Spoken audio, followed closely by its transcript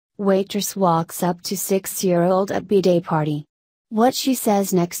Waitress walks up to 6-year-old Applebee day party. What she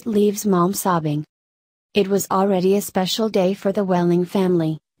says next leaves mom sobbing. It was already a special day for the Welling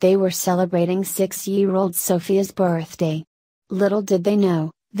family. They were celebrating 6-year-old Sophia's birthday. Little did they know,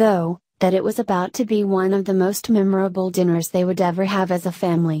 though, that it was about to be one of the most memorable dinners they would ever have as a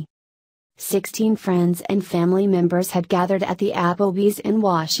family. 16 friends and family members had gathered at the Applebee's in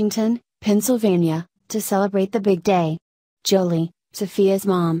Washington, Pennsylvania, to celebrate the big day. Jolie, Sophia's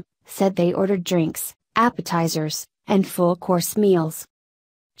mom, said they ordered drinks, appetizers, and full-course meals.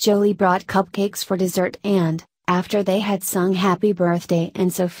 Jolie brought cupcakes for dessert and, after they had sung happy birthday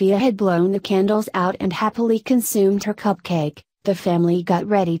and Sophia had blown the candles out and happily consumed her cupcake, the family got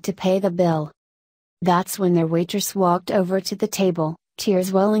ready to pay the bill. That's when their waitress walked over to the table,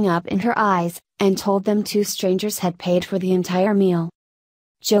 tears welling up in her eyes, and told them two strangers had paid for the entire meal.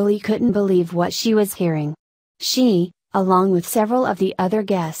 Jolie couldn't believe what she was hearing. She, along with several of the other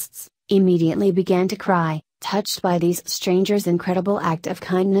guests, immediately began to cry, touched by these strangers' incredible act of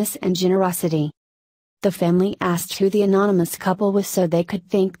kindness and generosity. The family asked who the anonymous couple was so they could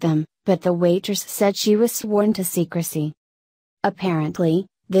thank them, but the waitress said she was sworn to secrecy. Apparently,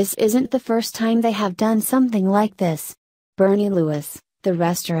 this isn't the first time they have done something like this. Bernie Lewis, the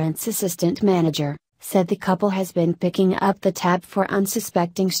restaurant's assistant manager, said the couple has been picking up the tab for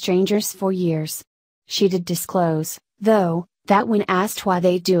unsuspecting strangers for years. She did disclose, though, that when asked why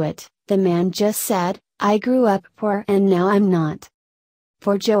they do it, the man just said, "I grew up poor and now I'm not."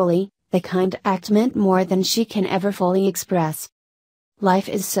 For Jolie, the kind act meant more than she can ever fully express. Life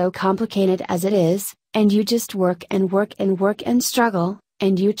is so complicated as it is, and you just work and work and work and struggle,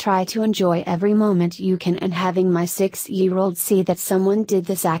 and you try to enjoy every moment you can, and having my 6-year-old see that someone did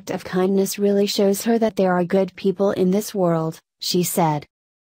this act of kindness really shows her that there are good people in this world, she said.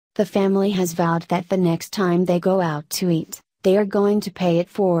 The family has vowed that the next time they go out to eat, they are going to pay it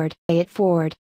forward.